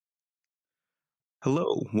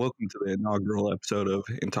Hello, welcome to the inaugural episode of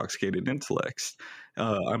Intoxicated Intellects.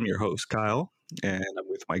 I'm your host Kyle, and I'm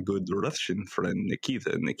with my good Russian friend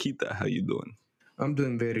Nikita. Nikita, how you doing? I'm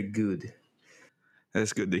doing very good.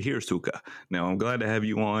 That's good to hear, Suka. Now I'm glad to have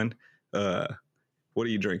you on. Uh, what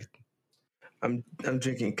are you drinking? I'm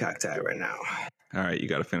drinking cocktail right now. All right, you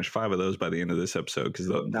got to finish 5 of those by the end of this episode because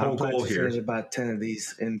the Now whole I'm planning goal to here. finish about 10 of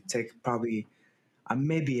these and take probably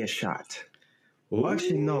maybe a shot. Ooh. Well,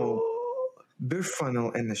 actually, no. Beer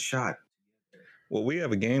funnel and a shot. Well, we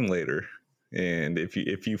have a game later, and if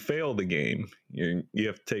you fail the game, you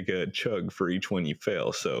have to take a chug for each one you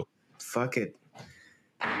fail. So Fuck it.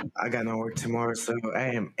 I got no work tomorrow, so I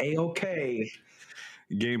am A-okay.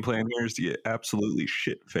 Game plan here is to get absolutely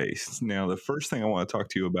shit faced. Now, the first thing I want to talk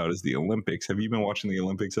to you about is the Olympics. Have you been watching the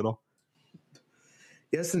Olympics at all?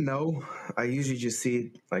 Yes and no. I usually just see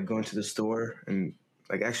it like going to the store and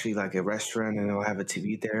like actually like a restaurant, and they'll have a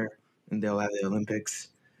TV there and they'll have the Olympics.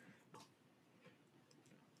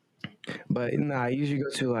 But no, I usually go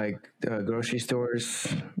to like grocery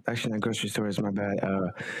stores. Actually, not grocery stores. My bad.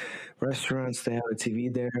 Restaurants. They have a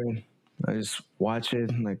TV there. I just watch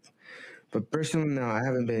it. But personally, no, I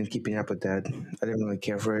haven't been keeping up with that. I didn't really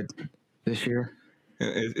care for it this year.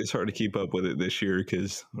 It's hard to keep up with it this year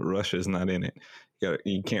because Russia's not in it.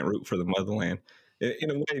 You can't root for the motherland.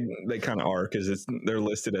 In a way, they kind of are because they're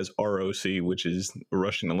listed as ROC, which is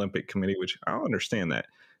Russian Olympic Committee, which I don't understand that.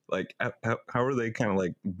 Like, how are they kind of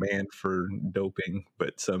like banned for doping,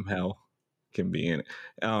 but somehow can be in it?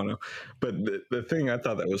 I don't know. But the thing I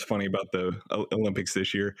thought that was funny about the Olympics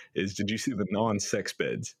this year is, did you see the non-sex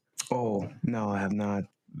beds? Oh, no, I have not.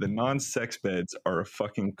 The non-sex beds are a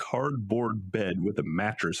fucking cardboard bed with a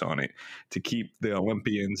mattress on it to keep the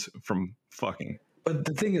Olympians from fucking. But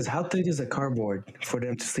the thing is, how thick is a cardboard for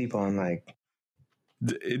them to sleep on? Like,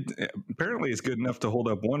 Apparently it's good enough to hold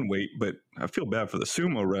up one weight, but I feel bad for the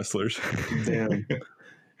sumo wrestlers. damn.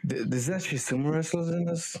 There's actually sumo wrestlers in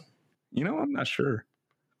this? You know, I'm not sure.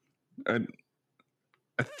 I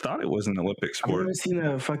thought it was an Olympic I've sport. never seen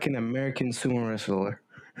a fucking American sumo wrestler.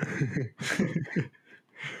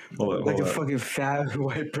 Hold a up. fucking fat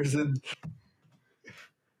white person.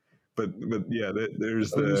 But yeah,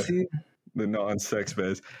 there's the non-sex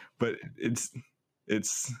beds, but it's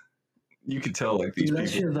you can tell like these that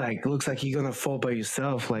people. shit like looks like you're gonna fall by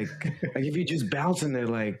yourself. Like if you just bounce in there,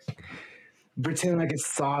 like pretend like it's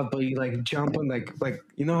soft, but you like jump on like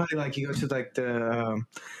you know how like you go to like the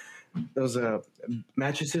those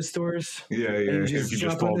mattresses stores. Yeah. If you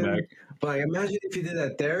just fall back. But like, imagine if you did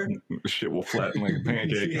that there. Shit will flatten like a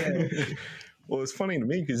pancake. Yeah. Well, it's funny to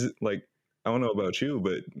me because like I don't know about you,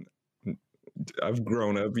 but I've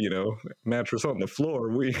grown up, mattress on the floor.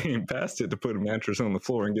 We ain't past it to put a mattress on the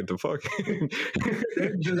floor and get to fucking.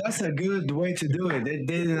 Dude, that's a good way to do it. They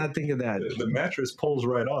did not think of that. The mattress pulls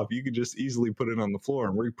right off. You could just easily put it on the floor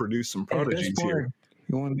and reproduce some prodigies here.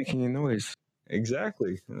 You want making a noise.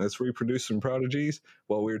 Exactly. Let's reproduce some prodigies.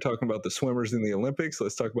 While we were talking about the swimmers in the Olympics,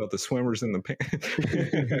 let's talk about the swimmers in the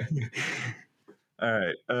All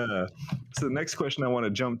right. So the next question I want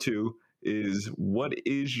to jump to is, what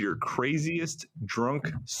is your craziest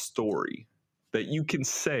drunk story that you can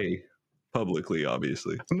say publicly,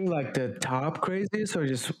 obviously? I mean, like the top craziest, or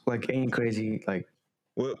just like any crazy, like.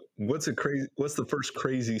 What's the first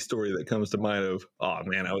crazy story that comes to mind of, oh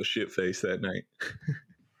man, I was shit faced that night?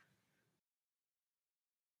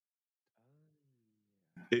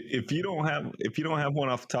 If you don't have one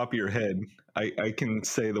off the top of your head, I can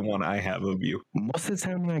say the one I have of you. Most of the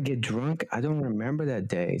time when I get drunk, I don't remember that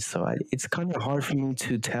day, so it's kind of hard for me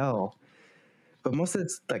to tell. But most of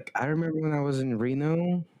it's like I remember when I was in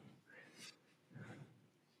Reno.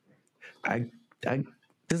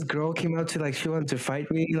 This girl came out to like she wanted to fight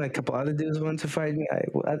me. Like a couple other dudes wanted to fight me.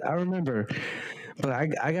 I remember, but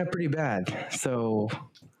I got pretty bad. So.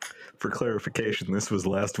 For clarification, this was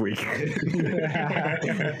last week.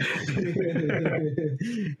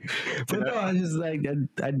 But no, I just like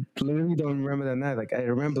I literally don't remember that night. Like I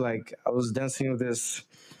remember like I was dancing with this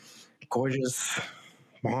gorgeous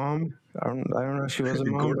mom. I don't know if she was a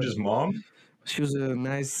mom. Gorgeous mom? She was a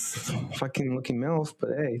nice fucking looking MILF, but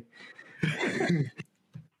hey.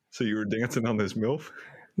 So you were dancing on this MILF?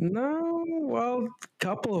 No, well, a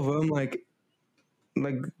couple of them. Like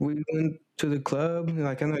we went to the club.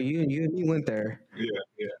 Like I know you went there.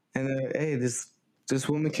 Yeah. And hey, this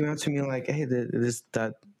woman came up to me like, hey,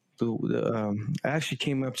 I actually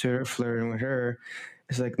came up to her flirting with her.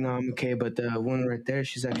 It's like, no, I'm okay, but the one right there,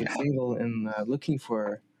 she's actually single and looking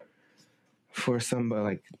for somebody,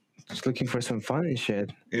 like just looking for some fun and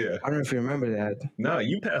shit. Yeah. I don't know if you remember that. No,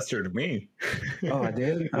 you passed her to me. Oh, I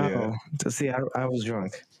did? Yeah. Oh, to see, I was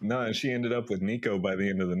drunk. No, and she ended up with Nico by the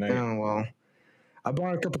end of the night. Oh, well. I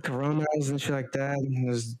bought a couple Coronas and shit like that. And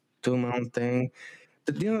was doing my own thing.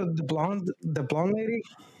 The blonde lady?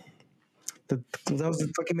 That was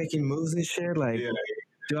fucking making moves and shit. Like, Yeah.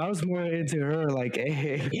 dude, I was more into her. Like,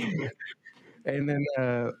 hey. And then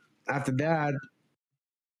after that,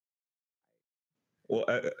 Well,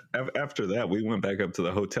 after that, we went back up to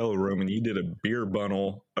the hotel room, and you did a beer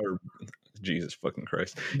funnel, or Jesus fucking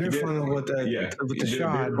Christ, beer funnel with the you did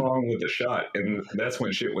shot. a beer bong with the shot, and that's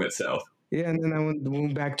when shit went south. Yeah, and then I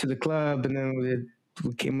went back to the club, and then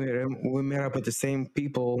we met up with the same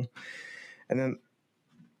people, and then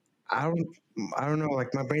I don't know,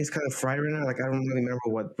 like my brain's kind of fried right now. Like I don't really remember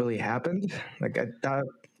what really happened. Like I thought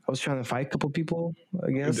I was trying to fight a couple people,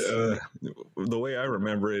 I guess. The way I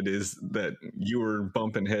remember it is that you were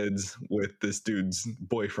bumping heads with this dude's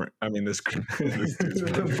boyfriend. I mean, this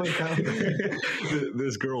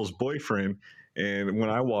this girl's boyfriend. And when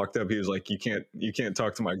I walked up, he was like, "You can't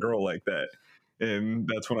talk to my girl like that." And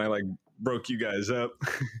that's when I like broke you guys up.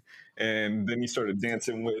 And then you started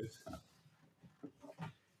dancing with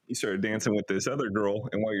this other girl,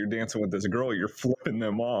 and while you're dancing with this girl, you're flipping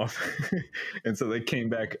them off. And so they came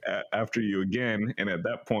back after you again, and at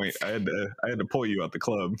that point I had to pull you out the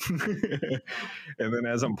club. And then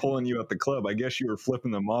as I'm pulling you out the club, I guess you were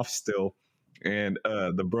flipping them off still, and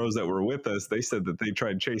the bros that were with us, they said that they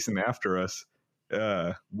tried chasing after us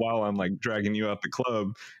while I'm like dragging you out the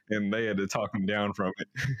club, and they had to talk them down from it.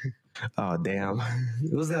 Oh damn,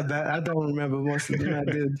 it was that bad? I don't remember most of them. I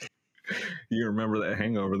did. You remember that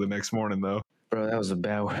hangover the next morning, though. Bro, that was a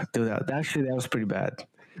bad one. Dude, that was pretty bad.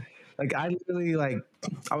 Like, I really,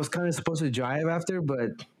 I was kind of supposed to drive after, but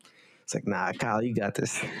it's like, nah, Kyle, you got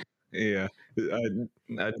this. Yeah.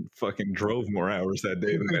 I fucking drove more hours that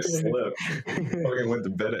day than I slept. Fucking went to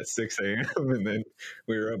bed at 6 a.m. and then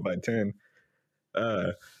we were up by 10.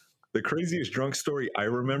 The craziest drunk story I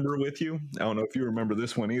remember with you, I don't know if you remember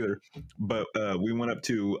this one either, but we went up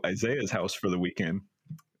to Isaiah's house for the weekend.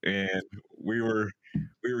 And we were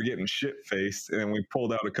getting shit faced, and we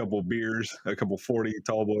pulled out a couple beers, a couple 40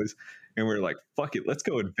 tall boys, and we were like, fuck it, let's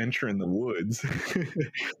go adventure in the woods.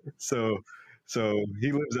 so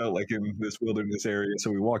he lives out like in this wilderness area, so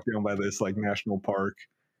we walked down by this like national park,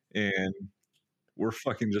 and we're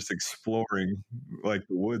fucking just exploring like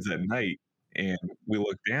the woods at night, and we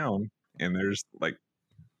look down and there's like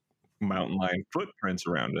mountain lion footprints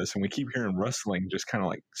around us, and we keep hearing rustling just kind of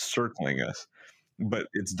like circling us, but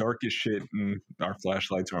it's dark as shit and our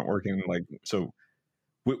flashlights aren't working, like, so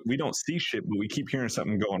we don't see shit, but we keep hearing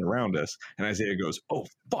something going around us. And Isaiah goes, "Oh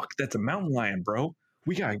fuck, that's a mountain lion, bro,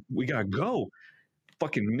 we gotta go."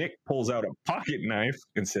 Fucking Nick pulls out a pocket knife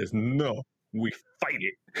and says, "No, we fight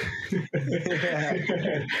it."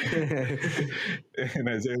 And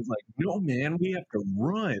Isaiah's like, "No man, we have to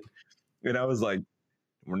run." And I was like,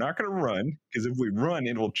 "We're not going to run, because if we run,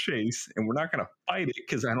 it'll chase, and we're not going to fight it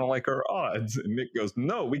because I don't like our odds." And Nick goes,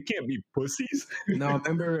 "No, we can't be pussies." No,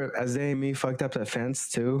 remember Isaiah and me fucked up the fence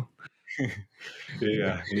too?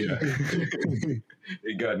 Yeah.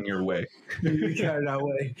 It got in your way. You got it our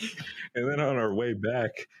way. And then on our way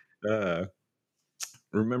back,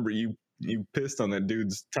 remember you pissed on that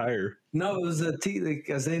dude's tire. No, it was like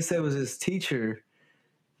Isaiah said, it was his teacher.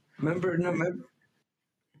 Remember?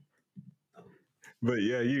 But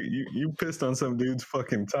yeah, you pissed on some dude's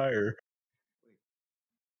fucking tire.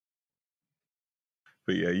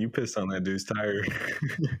 But yeah, you pissed on that dude's tire.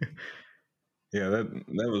 Yeah, that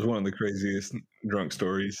was one of the craziest drunk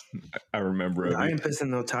stories I remember. I didn't piss on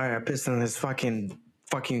no tire. I pissed on his fucking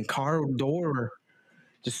car door.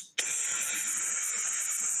 Just,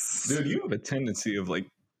 dude, you have a tendency of like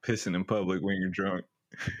pissing in public when you're drunk.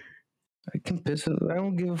 I can piss. I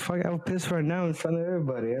don't give a fuck. I'll piss right now in front of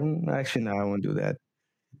everybody. Actually, no, I won't do that.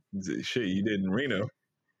 Shit, you did in Reno.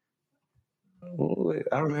 Wait,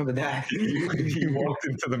 I remember that. You walked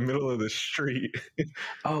into the middle of the street.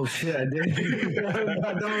 Oh shit, I did.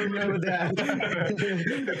 I don't remember that.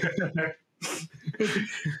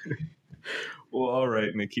 Well, all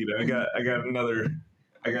right, Nikita. I got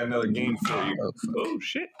another game for you. Oh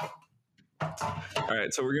shit. All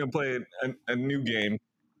right, so we're gonna play a new game.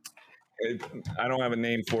 I don't have a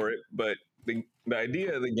name for it, but the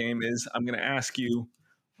idea of the game is I'm gonna ask you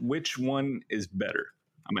which one is better.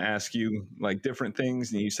 I'm going to ask you like different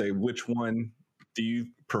things, and you say, which one do you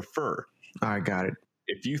prefer? I got it.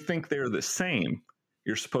 If you think they're the same,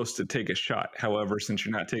 you're supposed to take a shot. However, since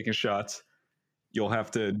you're not taking shots, you'll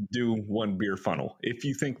have to do one beer funnel. If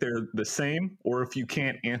you think they're the same, or if you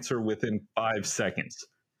can't answer within 5 seconds,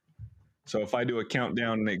 So if I do a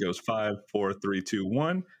countdown and it goes 5, 4, 3, 2,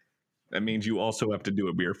 1, that means you also have to do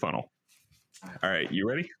a beer funnel. All right, you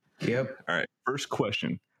ready? Yep. All right, first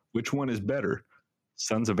question. Which one is better,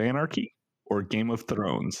 Sons of Anarchy or Game of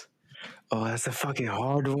Thrones? Oh, that's a fucking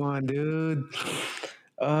hard one, dude.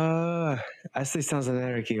 I say Sons of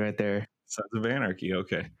Anarchy right there. Sons of Anarchy,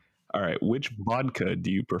 okay. All right, which vodka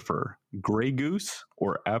do you prefer, Grey Goose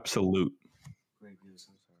or Absolute? Grey Goose,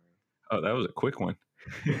 I'm Oh, that was a quick one.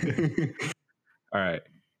 sorry. All right.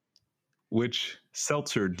 Which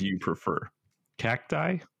seltzer do you prefer,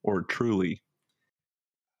 Cacti or Truly?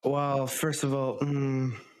 Well, first of all,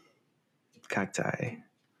 cacti.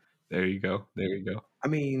 There you go. There you go. I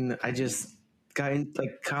mean, I just got in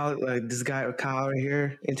like this guy Kyle right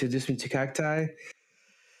here introduced me to cacti.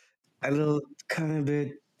 A little kind of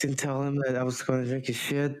bit didn't tell him that I was going to drink his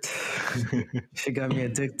shit. She got me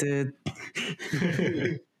addicted.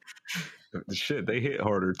 Shit, they hit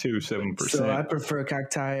harder too, 7%. So I prefer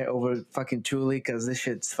cacti over fucking Truly because this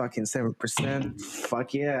shit's fucking 7%.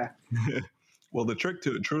 Fuck yeah. Well, the trick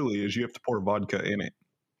to it truly is you have to pour vodka in it.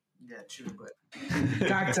 Yeah, true, but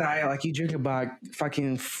cacti, like you drink about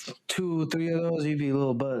fucking 2, 3 of those, you'd be a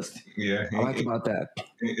little buzzed. Yeah, I like about that.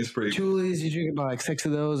 It's pretty. Trulies, you drink about like 6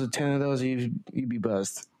 of those or 10 of those, you'd be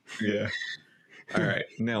buzzed. Yeah. All right.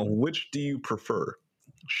 Now, which do you prefer,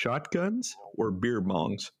 shotguns or beer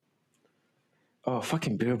bongs? Oh,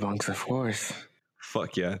 fucking beer bunks, of course.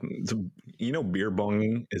 Fuck yeah. Beer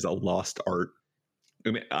bonging is a lost art. I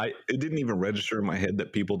mean, it didn't even register in my head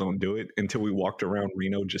that people don't do it until we walked around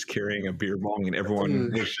Reno just carrying a beer bong and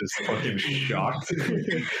everyone was just fucking shocked.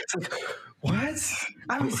 It's like, what?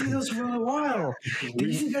 I haven't seen those for a while.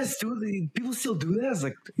 Did you guys do it? People still do that? It's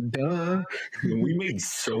like, duh. We made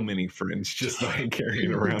so many friends just by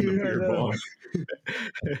carrying around the beer bong.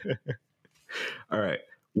 All right.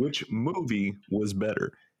 Which movie was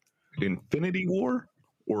better, Infinity War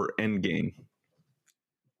or Endgame?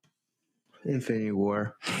 Infinity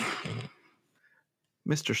War.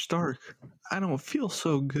 Mr. Stark, I don't feel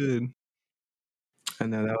so good. I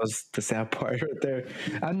know that was the sad part right there.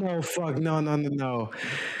 I know, fuck, no.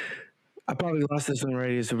 I probably lost this one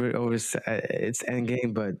already. It's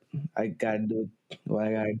Endgame, but I gotta do what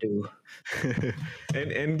I gotta do.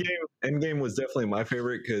 And Endgame was definitely my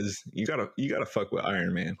favorite because you gotta fuck with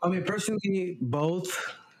Iron Man. I mean, personally,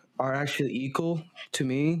 both are actually equal to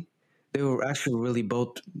me. They were actually really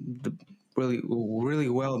both really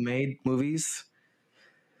well made movies.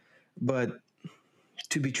 But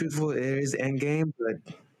to be truthful, it is Endgame.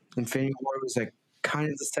 But Infinity War was like kind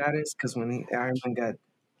of the saddest because when Iron Man got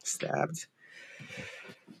stabbed.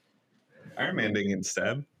 Iron Man didn't get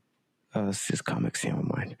stabbed. It's just comics, never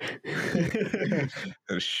mind.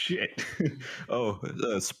 Oh, shit.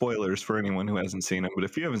 Spoilers for anyone who hasn't seen them. But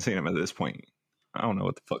if you haven't seen them at this point, I don't know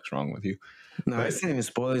what the fuck's wrong with you. No, it's not even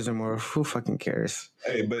spoilers anymore. Who fucking cares?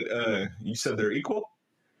 Hey, but you said they're equal?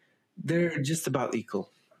 They're just about equal.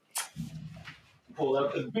 Pull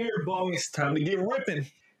out the beer bong. It's time to get ripping.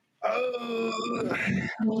 Oh,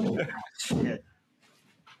 shit.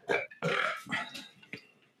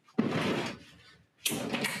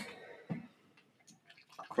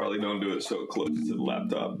 Probably don't do it so close to the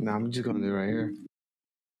laptop. No, I'm just gonna do it right here.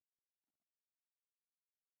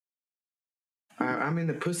 I'm in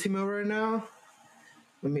the pussy mode right now.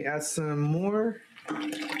 Let me add some more. Oh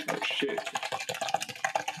shit!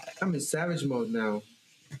 I'm in savage mode now. All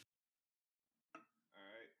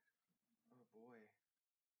Oh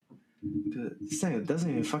boy, dude, this thing doesn't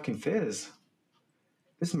even fucking fizz.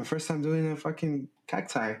 This is my first time doing a fucking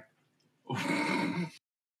cacti. He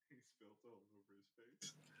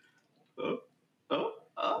spilled all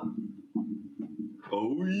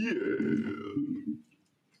over his face.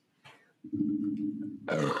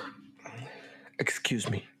 Oh yeah. Excuse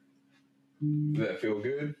me. Does that feel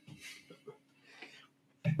good?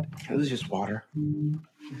 This is just water. I'm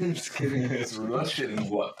just kidding. It's Russian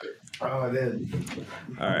water. Oh, it is.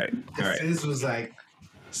 All right. This was like.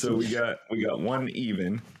 So we got one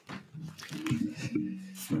even.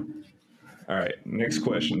 All right. Next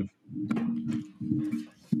question.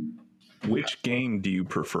 Which game do you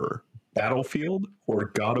prefer, Battlefield or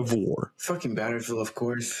God of War? Fucking Battlefield, of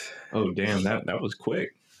course. Oh damn, that was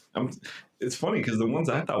quick. It's funny because the ones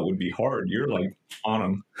I thought would be hard, you're like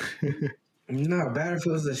on them. No,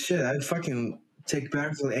 Battlefield's the shit. I'd fucking take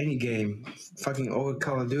Battlefield any game. Fucking old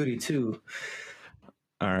Call of Duty too.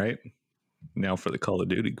 All right. Now for the Call of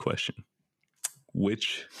Duty question.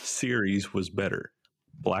 Which series was better,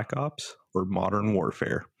 Black Ops or Modern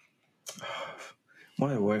Warfare?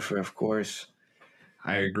 Modern Warfare, of course.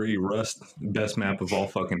 I agree. Rust, best map of all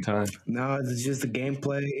fucking time. No, it's just the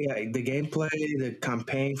gameplay. Yeah, the gameplay, the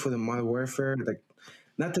campaign for the Modern Warfare, like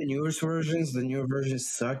not the newest versions. The newer versions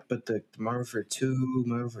suck, but the Modern Warfare 2,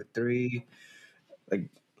 Modern Warfare 3, like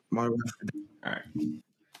Modern Warfare. All right.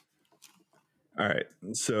 All right.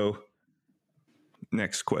 So,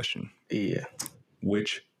 next question. Yeah.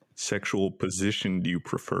 Which sexual position do you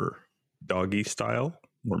prefer? Doggy style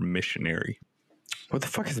or missionary? What the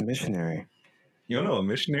fuck is a missionary? You don't know what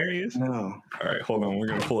missionary is? No. All right, hold on. We're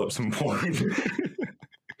going to pull up some porn.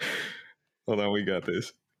 Hold on, we got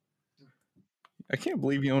this. I can't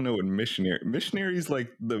believe you don't know what missionary. Missionary is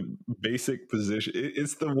like the basic position.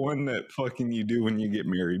 It's the one that fucking you do when you get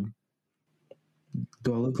married.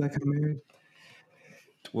 Do I look like I'm married?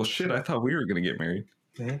 Well, shit, I thought we were going to get married.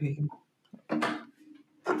 Maybe. All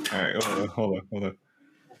right, hold on.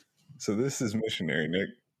 So this is missionary, Nick.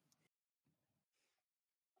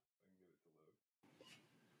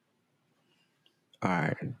 All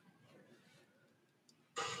right.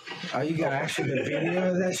 Oh, you got actually the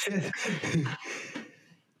video of that shit?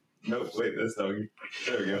 Nope, wait, that's doggy.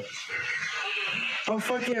 There we go. Oh,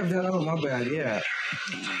 fuck yeah, I've done. Oh, my bad. Yeah.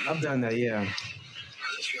 I've done that, yeah.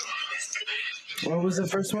 What was the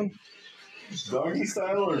first one? Doggy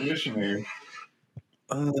style or missionary?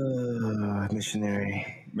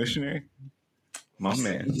 Missionary. Missionary? My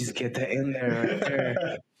man. You just get that in there right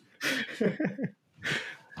there.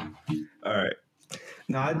 All right.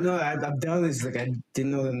 No, I've done this. Like, I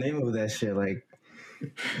didn't know the name of that shit. Like,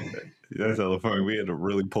 that's hella funny. We had to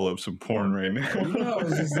really pull up some porn right now. no,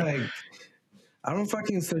 it's just like, I don't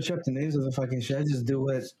fucking search up the names of the fucking shit. I just do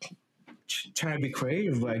what, trying to be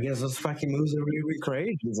creative. But I guess those fucking moves are really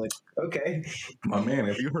creative. It's like, okay. My man,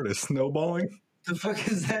 have you heard of snowballing? The fuck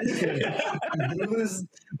is that shit?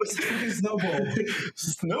 What's the fucking snowball?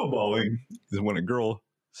 Snowballing is when a girl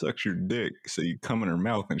sucks your dick, so you come in her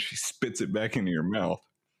mouth and she spits it back into your mouth.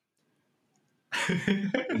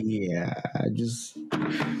 Yeah, I just.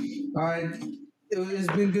 All right, it's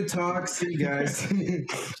been good talk. See you guys.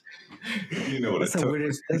 You know what that's the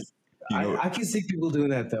weirdest. I can see people doing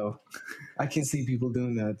that though. I can see people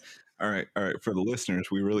doing that. All right. For the listeners,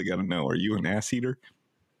 we really got to know: are you an ass eater?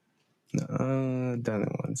 Done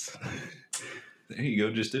it once. There you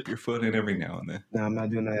go. Just dip your foot in every now and then. No, I'm not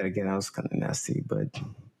doing that again. I was kind of nasty, but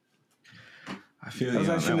I feel I was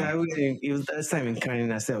actually not. That's not even kind of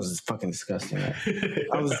nasty. That was just fucking disgusting.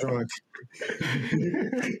 I was drunk.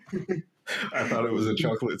 I thought it was a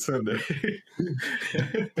chocolate sundae.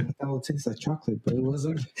 That would taste like chocolate, but it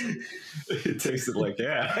wasn't. It tasted like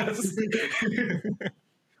ass.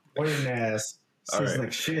 What an ass! Tastes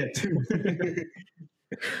like shit.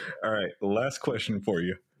 All right, the last question for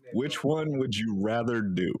you. Which one would you rather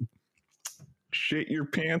do? Shit your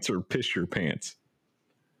pants or piss your pants?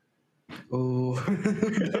 Oh,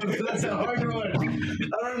 that's a hard one.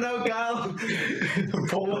 I don't know, Kyle.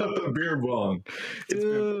 Pull up the beer bong.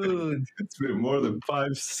 Dude. It's been more than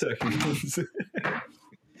 5 seconds.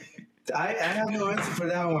 I have no answer for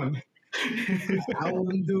that one. I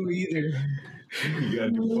wouldn't do either. You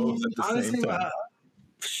gotta do both at the same time.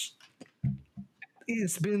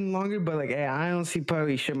 It's been longer, but like, hey, I don't see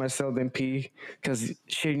probably shit myself than pee. Because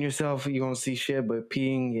shitting yourself, you don't see shit, but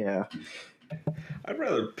peeing, yeah. I'd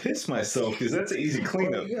rather piss myself because that's an easy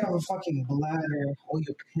cleanup. You have a fucking bladder, all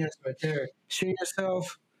your pants right there. Shit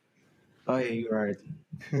yourself. Oh yeah, you're right.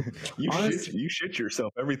 You shit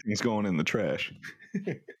yourself. Everything's going in the trash.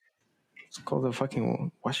 It's called a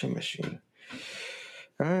fucking washing machine.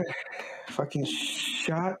 All right, fucking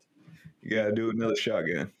shot. You gotta do another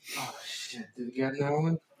shotgun. Oh shit! Did you got another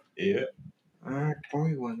one? Yeah. All right, pour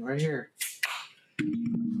me one right here.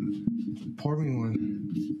 Pour me one.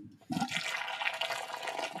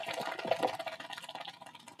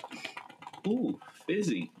 Ooh,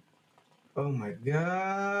 fizzy. Oh my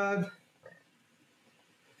god.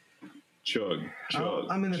 Chug.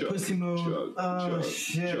 I'm in a pussy mode. Chug,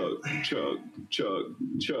 shit.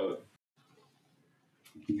 Chug.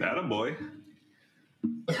 Atta boy.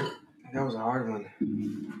 That was a hard one.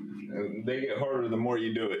 They get harder the more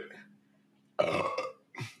you do it.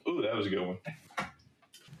 Ooh, that was a good one.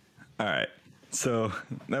 All right. So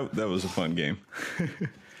that was a fun game.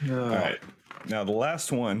 All right. Now the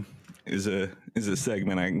last one is a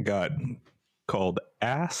segment I got called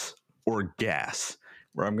Ass or Gas,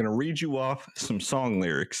 where I'm going to read you off some song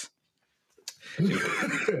lyrics.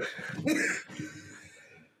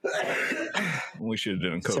 We should have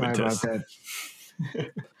done a COVID test. Sorry about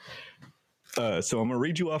that. So I'm going to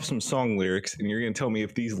read you off some song lyrics, and you're going to tell me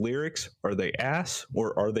if these lyrics, are they ass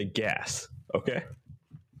or are they gas? Okay?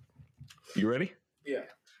 You ready? Yeah.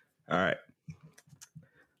 All right.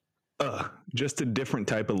 Just a different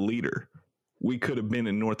type of leader. We could have been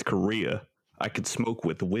in North Korea. I could smoke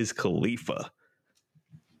with Wiz Khalifa.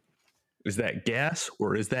 Is that gas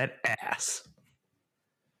or is that ass?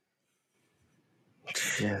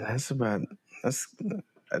 Yeah, that's.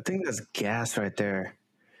 I think that's gas right there.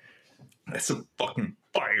 That's some fucking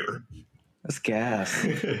fire. That's gas.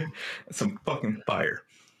 That's some fucking fire.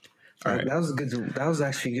 All right. That was good. That was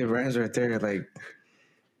actually good rhymes right there. Like,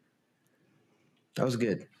 that was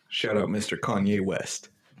good. Shout out Mr. Kanye West.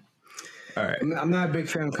 All right. I'm not a big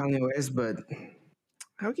fan of Kanye West, but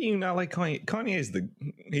how can you not like Kanye?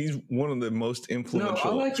 He's one of the most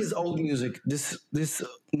influential. No, I like his old music. This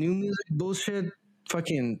new music bullshit,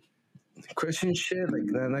 fucking Christian shit. Like,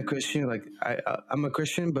 not Christian. Like, I'm a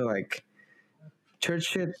Christian, but like church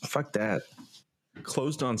shit. Fuck that.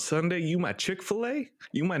 Closed on Sunday. You my Chick-fil-A?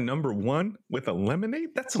 You my number one with a lemonade?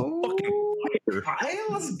 That's some fucking fire. Hey,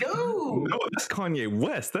 let's go. No, that's Kanye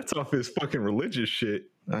West. That's off his fucking religious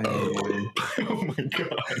shit. Oh my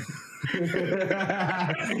god.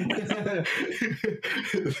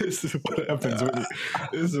 This is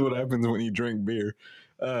what happens when you drink beer.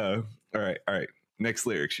 All right. Next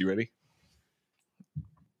lyrics. You ready?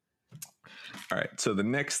 All right. So the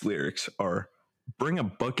next lyrics are: bring a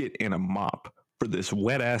bucket and a mop for this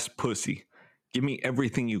wet ass pussy. Give me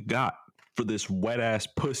everything you got for this wet ass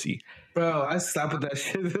pussy. Bro, I stop with that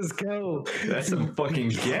shit. Let's go. That's some fucking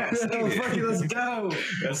gas. Let's go.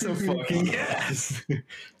 That's some fucking gas.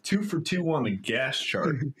 2 for 2 on the gas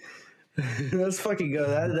chart. Let's fucking go.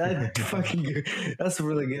 That fucking good. That's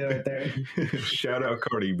really good right there. Shout out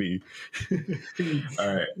Cardi B.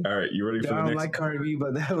 All right. You ready for the next? I don't like Cardi B,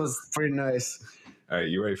 but that was pretty nice. All right,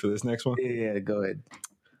 you ready for this next one? Yeah, go ahead.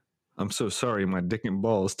 I'm so sorry, my dick and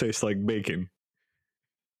balls taste like bacon.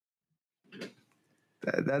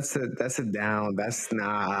 That's a down. That's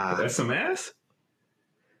nah. That's some ass?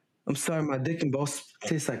 I'm sorry, my dick and balls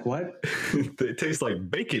taste like what? They taste like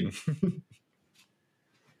bacon.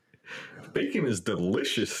 Bacon is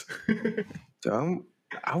delicious. I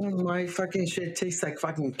want my fucking shit taste like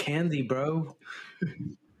fucking candy, bro.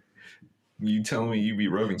 You telling me you be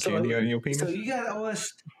rubbing candy on your penis? So you got all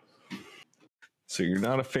this. So you're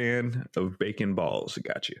not a fan of bacon balls.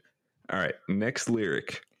 Got you. All right. Next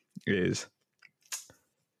lyric is: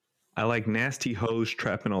 I like nasty hoes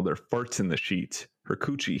trapping all their farts in the sheets. Her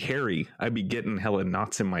coochie hairy. I be getting hella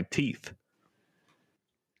knots in my teeth.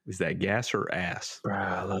 Is that gas or ass? Bro,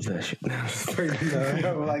 I love that shit. I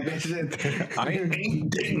don't like that shit. I ain't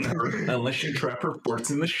dating her unless you trap her farts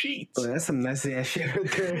in the sheets. Bro, that's some nasty ass shit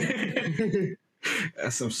right there.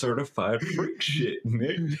 That's some certified freak shit,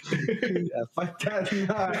 Nick. Yeah, fuck that.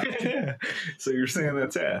 Nah. So you're saying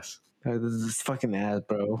that's ass? This is fucking ass,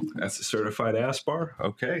 bro. That's a certified ass bar?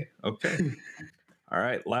 Okay. All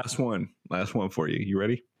right, last one for you. You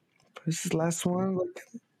ready? This is the last one.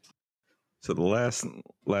 So the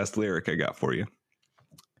last lyric I got for you.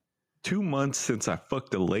 2 months since I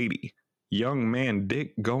fucked a lady. Young man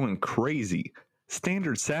dick going crazy.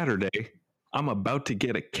 Standard Saturday. I'm about to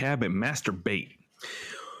get a cab and masturbate.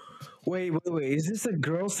 Wait. Is this a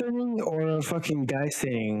girl singing or a fucking guy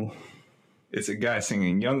singing? It's a guy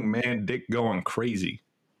singing, young man dick going crazy.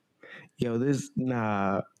 Yo,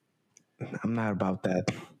 nah. I'm not about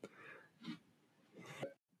that.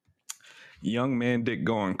 Young man dick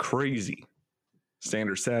going crazy.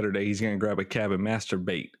 Standard Saturday, he's going to grab a cab and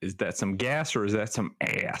masturbate. Is that some gas or is that some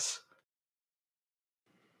ass?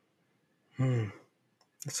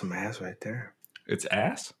 That's some ass right there. It's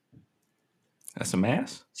ass? That's some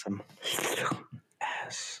ass? Some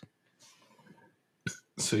ass.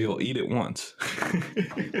 So you'll eat it once.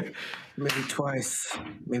 Maybe twice.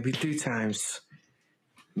 Maybe 3 times.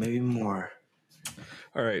 Maybe more.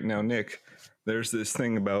 All right. Now, Nick, there's this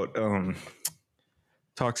thing about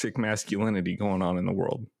toxic masculinity going on in the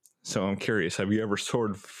world. So I'm curious, have you ever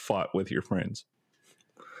sword fought with your friends?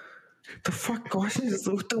 The fuck? What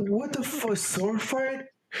the fuck? Sword fight?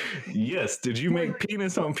 Yes. Did you make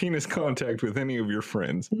penis on penis contact with any of your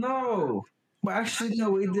friends? No. Well, actually,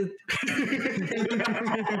 no, we did.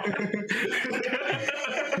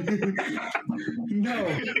 No.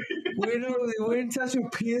 We didn't touch your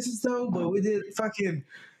penises though, but we did fucking.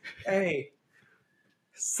 Hey,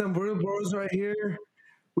 some real bros right here.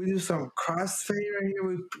 We do some crossfade right here.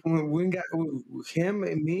 We got him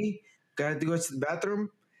and me. Got to go to the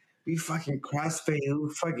bathroom. We fucking crossfade. We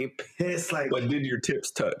fucking pissed like. But did your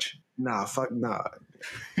tips touch? Nah, fuck nah.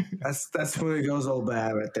 That's when it goes all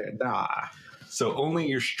bad right there. Nah. So only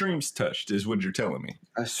your streams touched is what you're telling me.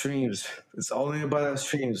 Our streams. It's only about our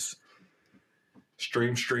streams.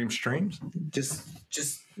 Streams. Just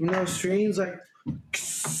streams like.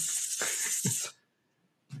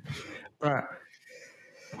 Right.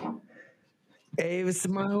 Hey, if it's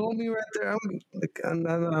my homie right there, I'm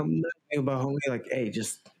not thinking about homie. Like, hey,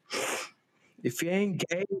 just if you ain't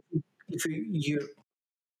gay, if you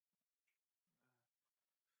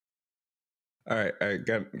All right, I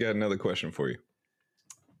got another question for you.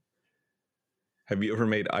 Have you ever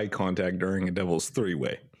made eye contact during a devil's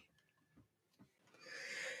three-way?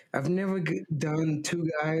 I've never done two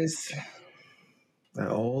guys at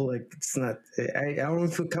all. Like, it's not. I don't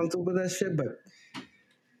feel comfortable with that shit. But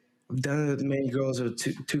I've done it with many girls or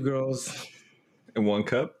two girls. In one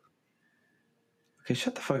cup? Okay,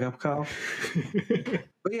 shut the fuck up, Kyle.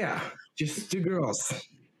 But yeah, just two girls.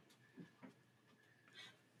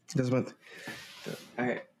 That's what.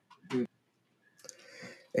 I.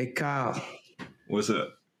 Hey, Kyle. What's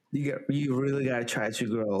up? You really gotta try two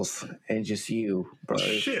girls and just you, bro.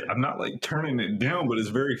 Shit, I'm not like turning it down, but it's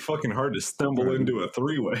very fucking hard to stumble into a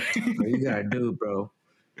three-way. Bro, you gotta do it, bro.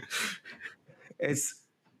 It's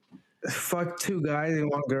fuck two guys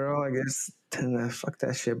and one girl, I guess. Fuck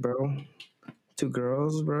that shit, bro. Two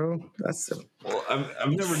girls, bro. That's Well,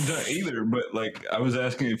 I've never done either, but like I was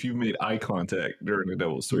asking if you made eye contact during a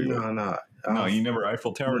devil's three-way. No, you never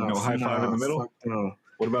Eiffel Tower, no high five in the middle. Fuck no.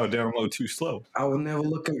 What about down low too slow? I will never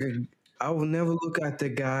look at the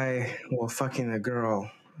guy while fucking a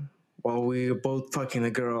girl. While we were both fucking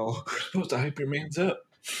a girl. You're supposed to hype your mans up.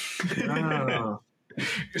 No.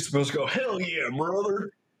 You're supposed to go, hell yeah,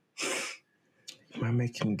 brother. You might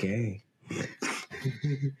make him gay.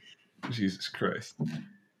 Jesus Christ.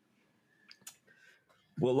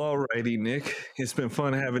 Well, alrighty, Nick. It's been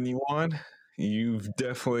fun having you on. You've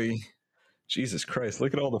definitely... Jesus Christ,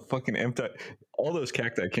 look at all the fucking empty... All those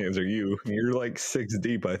cacti cans are you. You're like 6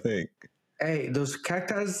 deep, I think. Hey, those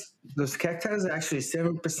cacti are actually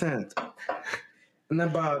 7%. And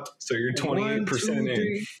about... So you're 28% in.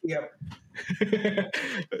 3, yep.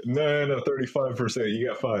 No, 35%. You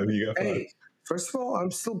got 5. Hey, first of all,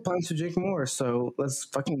 I'm still planning to drink more, so let's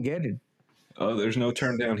fucking get it. Oh, there's no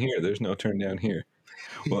turn down here.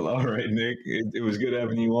 Well, all right, Nick. It was good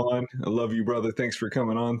having you on. I love you, brother. Thanks for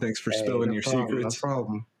coming on. Thanks for spilling your secrets. No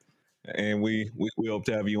problem. And we hope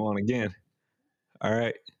to have you on again. All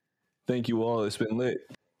right. Thank you all. It's been lit.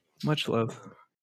 Much love.